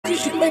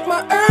make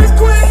my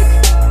earthquake.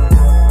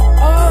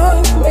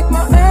 Make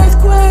my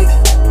earthquake.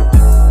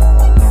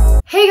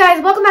 Hey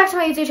guys, welcome back to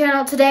my YouTube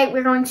channel. Today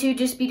we're going to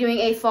just be doing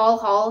a fall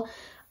haul.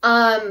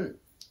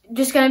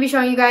 Just gonna be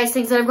showing you guys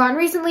things that I've gotten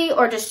recently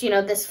or just,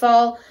 this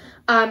fall.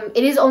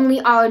 It is only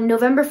on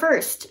November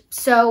 1st.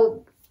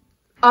 So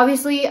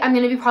obviously I'm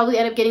gonna be probably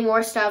end up getting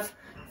more stuff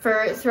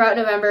throughout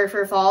November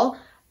for fall.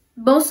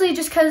 Mostly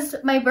just because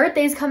my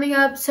birthday is coming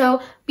up. So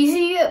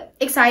be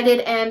excited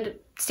and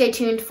stay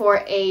tuned for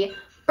a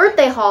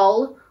birthday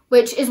haul,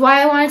 which is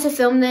why I wanted to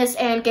film this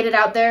and get it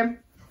out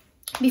there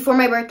before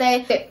my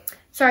birthday. Okay,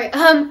 sorry.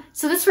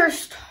 So this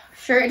first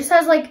shirt, it just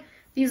has like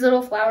these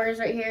little flowers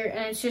right here,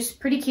 and it's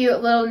just pretty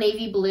cute, little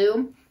navy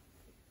blue,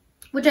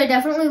 which I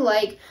definitely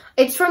like.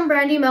 It's from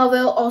Brandy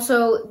Melville,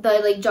 also the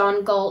like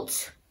John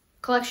Galt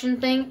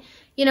collection thing,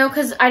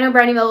 because I know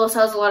Brandy Melville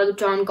sells a lot of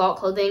John Galt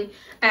clothing,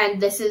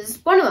 and this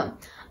is one of them.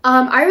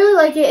 I really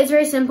like it. It's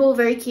very simple,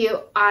 very cute.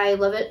 I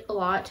love it a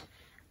lot.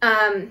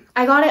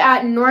 I got it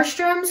at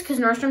Nordstrom's because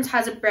Nordstrom's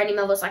has a Brandy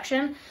Melville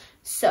section.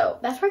 So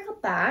that's where I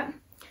got that.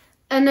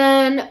 And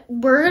then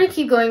we're going to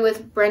keep going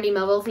with Brandy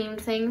Melville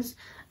themed things.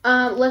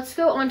 Let's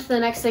go on to the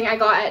next thing I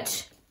got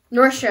at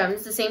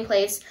Nordstrom's, the same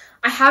place.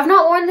 I have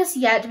not worn this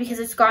yet because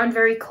it's gotten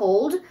very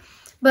cold.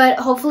 But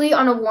hopefully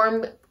on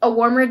a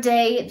warmer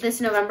day this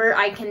November,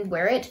 I can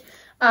wear it.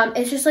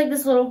 It's just like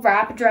this little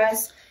wrap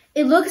dress.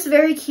 It looks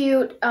very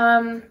cute.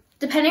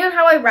 Depending on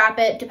how I wrap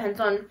it, depends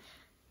on,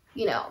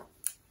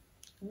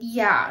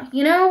 yeah,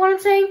 you know what I'm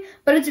saying?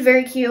 But it's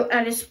very cute, and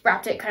I just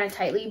wrapped it kind of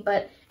tightly,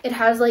 but it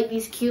has like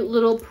these cute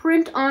little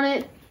print on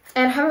it,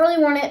 and I haven't really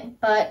worn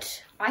it,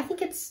 but I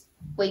think it's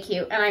way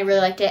cute, and I really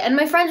liked it, and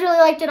my friends really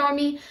liked it on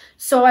me,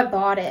 so I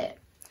bought it.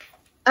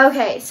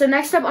 Okay, so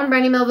next up on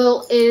Brandy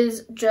Melville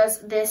is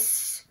just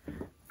this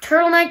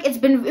turtleneck.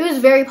 It was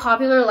very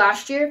popular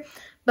last year,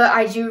 but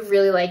I do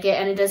really like it,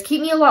 and it does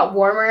keep me a lot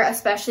warmer,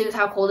 especially with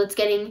how cold it's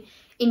getting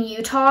in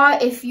Utah.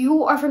 If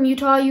you are from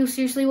Utah, you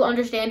seriously will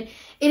understand.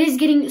 It is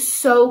getting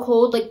so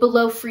cold, like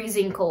below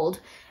freezing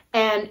cold.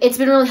 And it's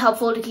been really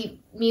helpful to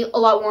keep me a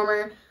lot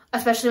warmer,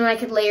 especially when I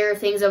could layer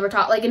things over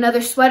top, like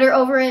another sweater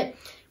over it,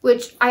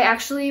 which I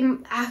actually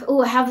I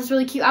have this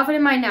really cute outfit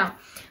in mind now.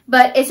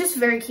 But it's just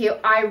very cute.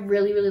 I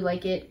really, really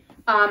like it.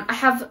 I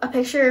have a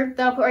picture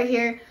that I'll put right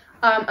here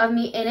of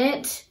me in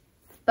it,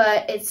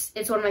 but it's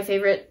one of my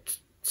favorite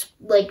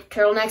like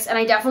turtlenecks, and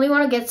I definitely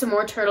want to get some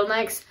more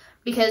turtlenecks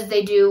because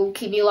they do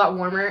keep me a lot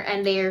warmer,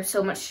 and they are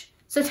so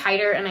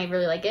tighter, and I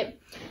really like it.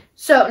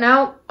 So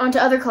now onto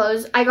other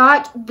clothes. I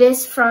got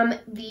this from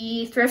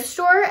the thrift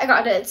store. I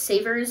got it at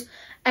Savers,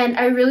 and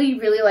I really,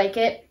 really like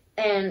it.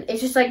 And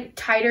it's just like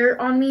tighter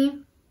on me,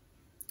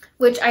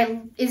 which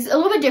is a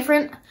little bit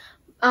different.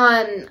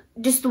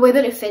 Just the way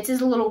that it fits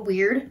is a little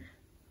weird,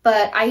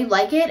 but I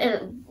like it, and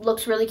it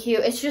looks really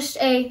cute. It's just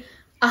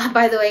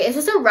by the way, it's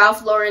just a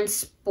Ralph Lauren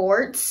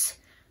Sports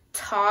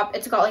top.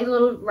 It's got like a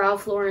little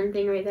Ralph Lauren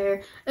thing right there.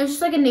 And it's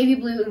just like a navy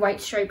blue and white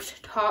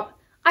striped top.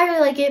 I really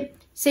like it.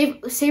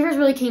 Savers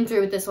really came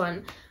through with this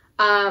one.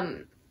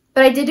 But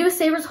I did do a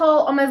Savers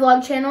haul on my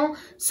vlog channel.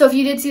 So if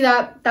you did see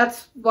that,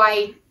 that's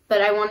why.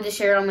 But I wanted to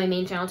share it on my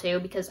main channel too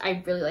because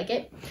I really like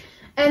it.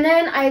 And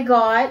then I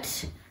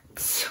got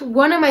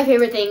one of my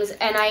favorite things,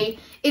 and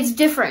it's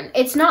different.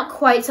 It's not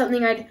quite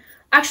something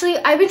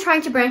I've been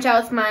trying to branch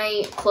out with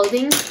my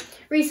clothing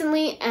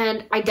recently,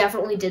 and I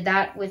definitely did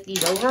that with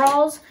these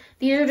overalls.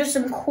 These are just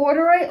some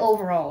corduroy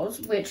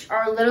overalls, which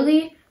are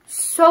literally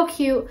so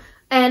cute.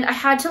 And I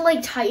had to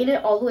like tighten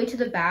it all the way to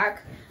the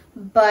back,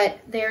 but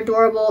they're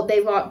adorable.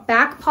 They've got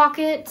back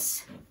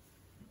pockets.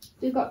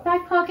 We've got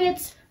back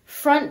pockets,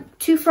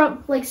 two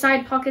front like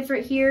side pockets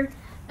right here,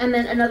 and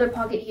then another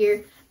pocket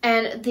here.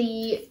 And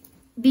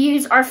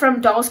these are from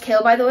Dolls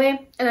Kill, by the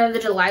way, and they're the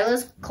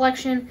Delilah's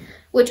collection,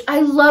 which I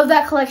love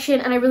that collection,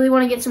 and I really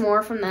want to get some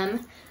more from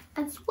them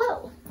as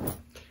well.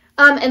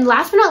 And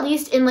last but not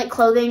least in like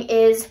clothing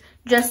is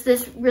just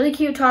this really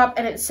cute top,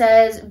 and it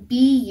says Be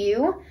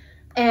You,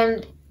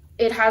 and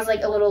it has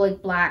like a little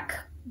like black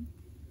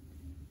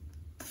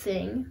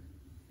paint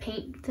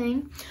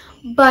thing.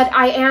 But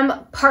I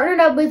am partnered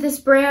up with this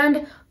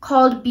brand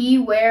called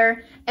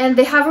Beware, and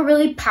they have a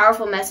really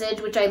powerful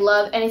message, which I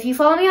love. And if you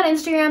follow me on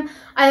Instagram,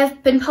 I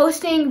have been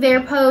posting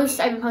their posts.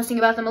 I've been posting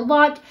about them a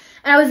lot,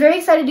 and I was very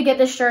excited to get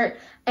this shirt,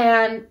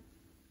 and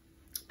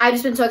I've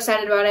just been so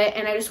excited about it,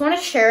 and I just wanted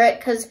to share it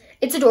because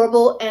it's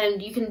adorable,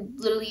 and you can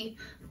literally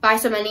buy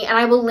so many. And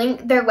I will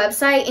link their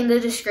website in the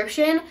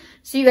description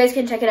so you guys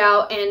can check it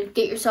out and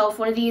get yourself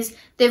one of these.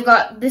 They've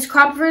got this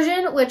crop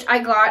version, which I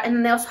got, and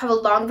then they also have a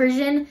long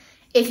version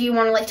if you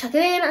want to like tuck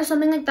it in or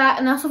something like that.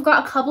 And they also have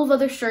got a couple of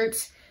other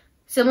shirts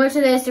similar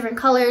to this, different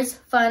colors,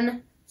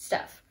 fun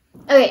stuff.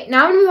 Okay,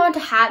 now I'm gonna move on to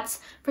hats.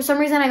 For some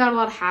reason I got a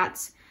lot of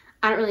hats.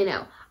 I don't really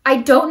know. I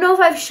don't know if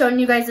I've shown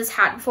you guys this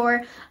hat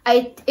before.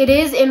 It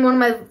is in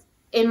one of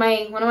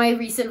my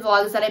recent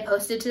vlogs that I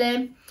posted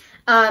today.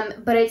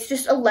 But it's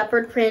just a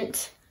leopard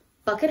print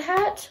bucket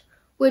hat,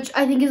 which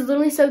I think is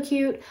literally so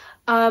cute.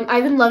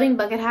 I've been loving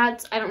bucket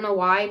hats. I don't know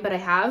why, but I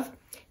have.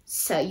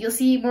 So you'll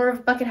see more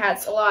of bucket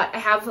hats a lot. I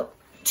have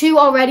 2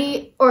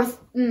 already, or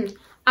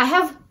I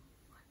have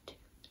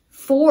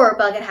 4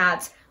 bucket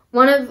hats.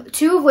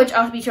 2 of which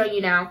I'll be showing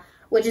you now,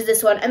 which is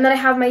this one. And then I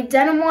have my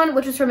denim one,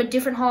 which is from a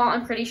different haul,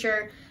 I'm pretty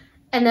sure.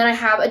 And then I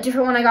have a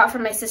different one I got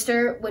from my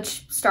sister,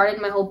 which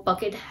started my whole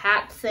bucket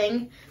hat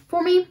thing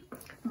for me.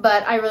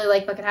 But I really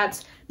like bucket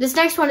hats. This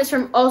next one is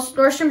from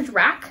Nordstrom's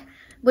Rack,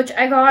 which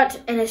I got,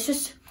 and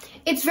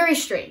it's very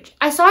strange.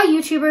 I saw a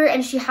YouTuber,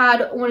 and she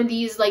had one of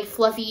these, like,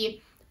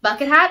 fluffy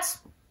bucket hats.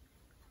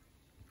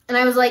 And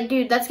I was like,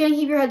 dude, that's gonna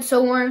keep your head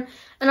so warm.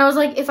 And I was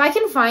like, if I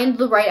can find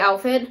the right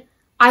outfit,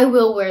 I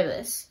will wear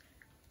this.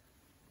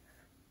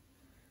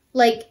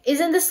 Like,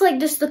 isn't this, like,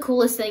 just the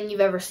coolest thing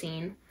you've ever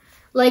seen?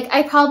 Like,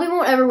 I probably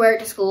won't ever wear it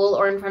to school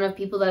or in front of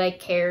people that I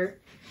care,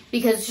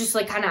 because it's just,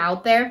 like, kind of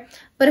out there.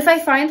 But if I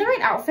find the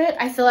right outfit,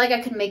 I feel like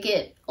I could make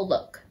it a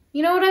look.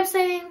 You know what I'm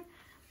saying?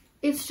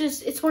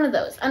 It's one of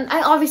those. And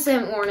I obviously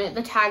haven't worn it.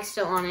 The tag's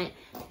still on it.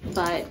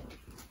 But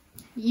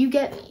you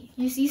get me.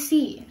 You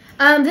see.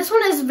 This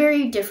one is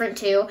very different,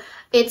 too.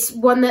 It's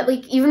one that,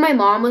 like, even my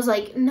mom was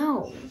like,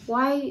 no,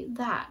 why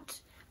that?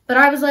 But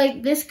I was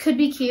like, this could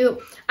be cute.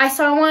 I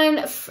saw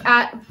one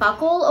at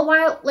Buckle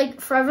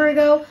forever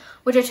ago,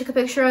 which I took a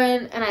picture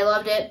in, and I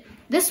loved it.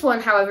 This one,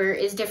 however,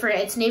 is different.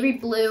 It's navy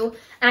blue,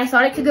 and I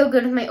thought it could go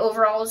good with my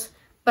overalls,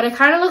 but I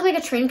kind of look like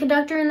a train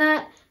conductor in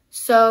that,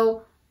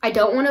 so I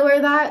don't want to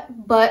wear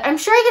that. But I'm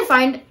sure I could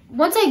find,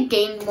 once I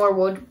gain more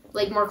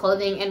more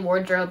clothing and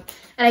wardrobe,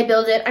 and I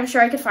build it, I'm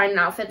sure I could find an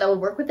outfit that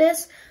would work with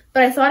this.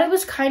 But I thought it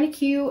was kind of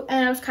cute,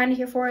 and I was kind of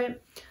here for it.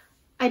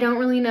 I don't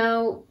really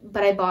know,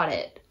 but I bought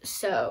it.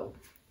 So,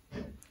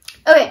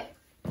 okay,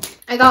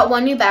 I got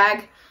one new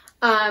bag,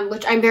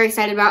 which I'm very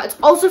excited about. It's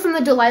also from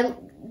the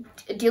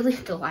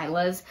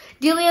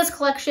Delia's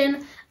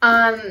collection.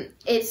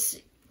 It's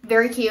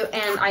very cute,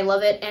 and I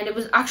love it, and it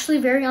was actually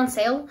very on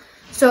sale.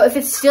 So if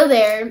it's still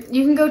there,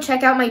 you can go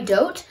check out my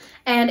dote,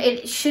 and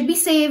it should be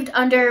saved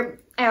under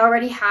I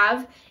already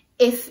have.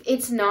 If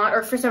it's not,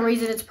 or for some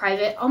reason it's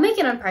private, I'll make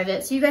it on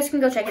private, so you guys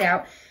can go check it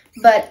out.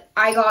 But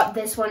I got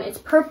this one. It's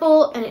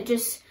purple, and it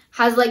just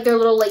has, like, their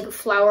little, like,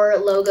 flower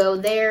logo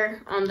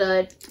there on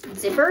the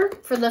zipper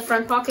for the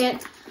front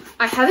pocket.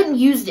 I haven't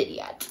used it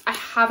yet. I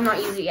have not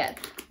used it yet.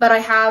 But I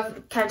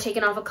have kind of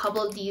taken off a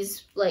couple of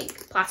these,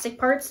 like, plastic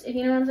parts, if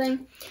you know what I'm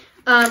saying.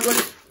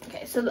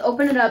 Okay, so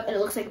open it up, and it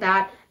looks like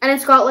that. And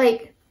it's got,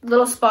 like,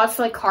 little spots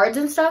for, like, cards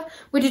and stuff,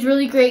 which is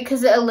really great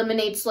because it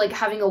eliminates, like,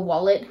 having a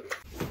wallet.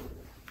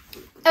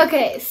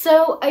 Okay,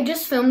 so I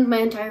just filmed my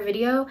entire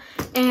video,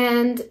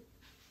 and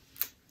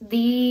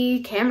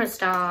the camera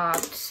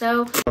stopped.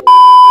 So,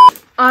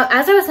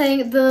 as I was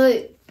saying,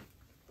 the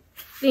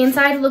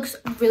inside looks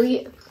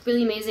really,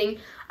 really amazing.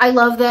 I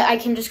love that I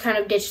can just kind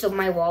of ditch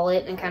my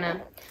wallet and kind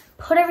of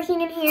put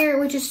everything in here,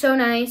 which is so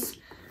nice.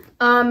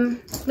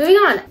 Moving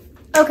on.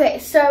 Okay,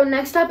 so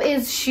next up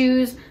is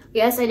shoes.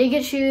 Yes, I did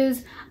get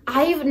shoes.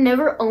 I've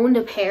never owned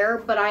a pair,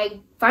 but I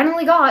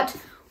finally got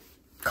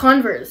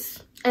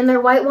Converse, and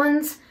they're white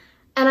ones.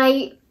 And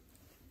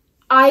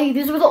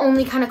these were the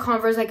only kind of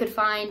Converse I could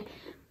find,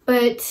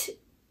 but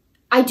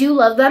I do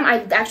love them.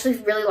 I actually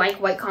really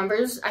like white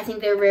Converse. I think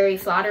they're very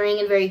flattering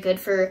and very good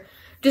for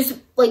just,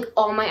 like,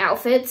 all my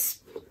outfits.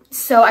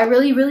 So I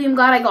really, really am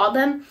glad I got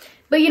them.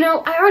 But, you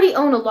know, I already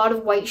own a lot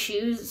of white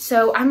shoes,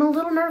 so I'm a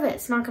little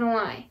nervous, not gonna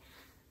lie.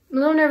 I'm a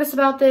little nervous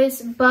about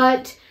this,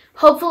 but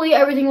hopefully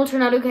everything will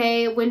turn out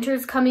okay.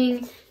 Winter's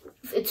coming.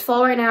 It's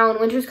fall right now, and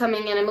winter's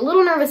coming, and I'm a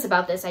little nervous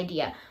about this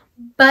idea.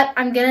 But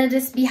I'm gonna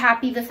just be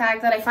happy the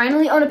fact that I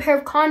finally own a pair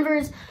of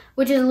Converse,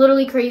 which is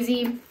literally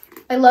crazy.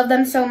 I love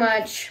them so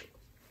much.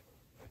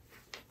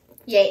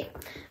 Yay.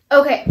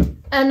 Okay,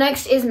 and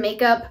next is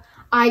makeup.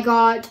 I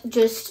got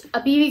just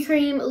a BB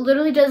cream.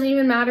 Literally doesn't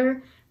even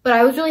matter, but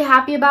I was really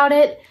happy about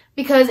it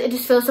because it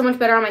just feels so much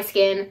better on my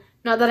skin.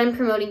 Not that I'm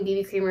promoting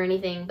BB cream or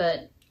anything,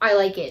 but I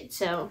like it,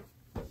 so.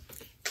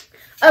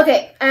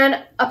 Okay,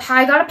 and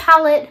I got a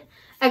palette.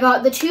 I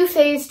got the Too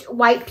Faced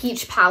White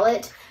Peach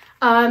palette.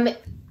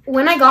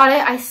 When I got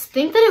it, I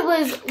think that it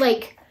was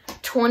like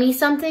 20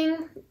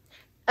 something.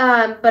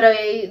 But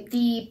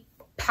the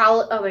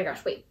palette, oh my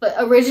gosh, wait. But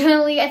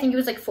originally, I think it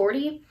was like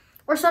 40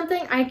 or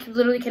something. I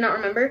literally cannot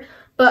remember.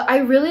 But I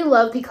really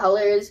love the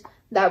colors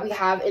that we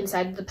have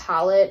inside the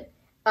palette.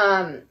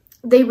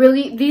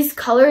 These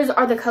colors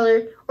are the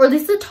color, or at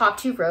least the top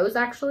 2 rows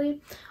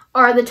actually,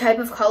 are the type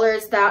of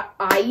colors that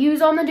I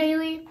use on the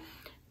daily.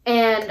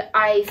 And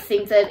I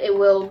think that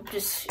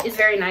is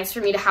very nice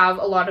for me to have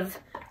a lot of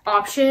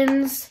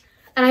options.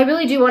 And I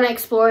really do want to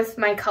explore with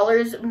my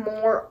colors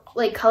more,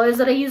 like colors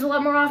that I use a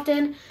lot more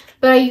often.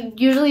 But I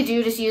usually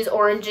do just use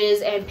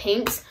oranges and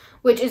pinks,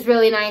 which is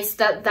really nice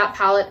that that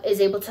palette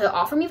is able to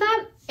offer me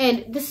that.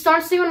 And this is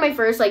honestly one of my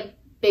first, like,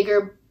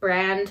 bigger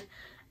brand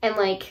and,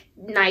 like,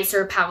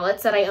 nicer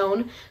palettes that I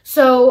own.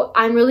 So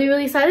I'm really,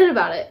 really excited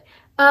about it.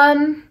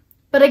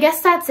 But I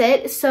guess that's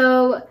it.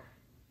 So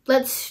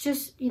let's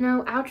just, you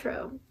know,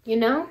 outro, you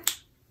know?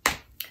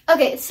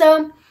 Okay,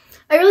 so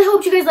I really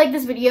hope you guys like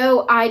this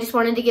video. I just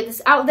wanted to get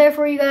this out there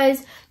for you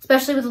guys,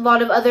 especially with a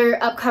lot of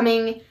other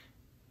upcoming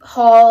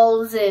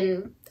hauls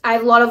and I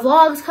have a lot of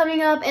vlogs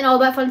coming up and all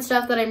that fun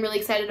stuff that I'm really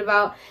excited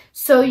about.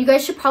 So you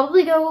guys should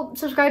probably go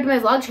subscribe to my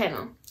vlog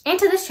channel and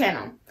to this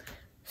channel.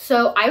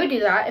 So I would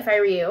do that if I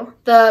were you.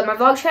 My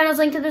vlog channel is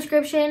linked in the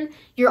description.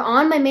 You're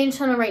on my main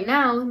channel right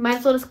now. Might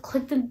as well just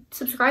click the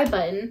subscribe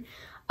button.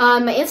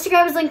 My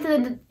Instagram is linked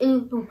in the,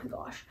 oh my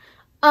gosh.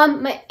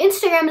 My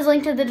Instagram is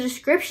linked in the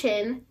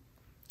description.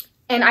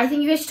 And I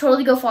think you guys should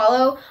totally go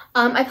follow.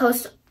 I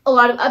post a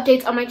lot of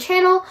updates on my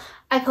channel.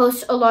 I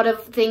post a lot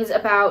of things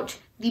about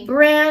the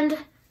brand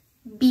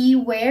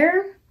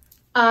Beware.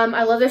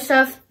 I love their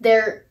stuff.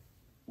 Their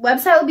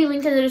website will be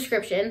linked in the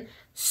description.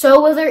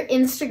 So will their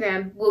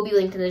Instagram will be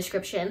linked in the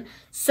description.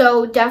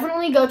 So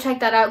definitely go check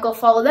that out. Go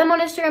follow them on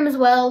Instagram as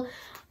well.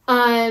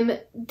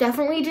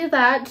 Definitely do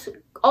that.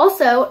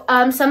 Also,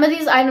 some of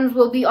these items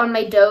will be on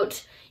my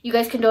dote. You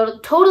guys can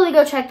totally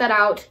go check that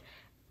out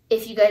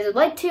if you guys would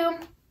like to.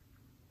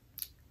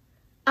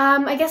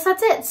 I guess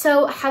that's it.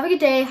 So have a good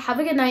day, have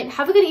a good night,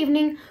 have a good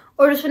evening,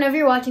 or just whenever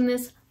you're watching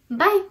this.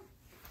 Bye.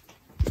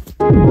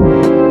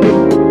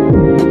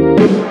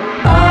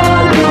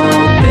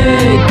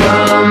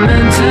 I'm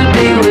meant to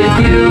be with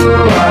you.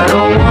 I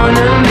don't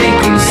wanna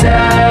make you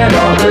sad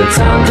all the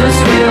time.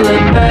 Just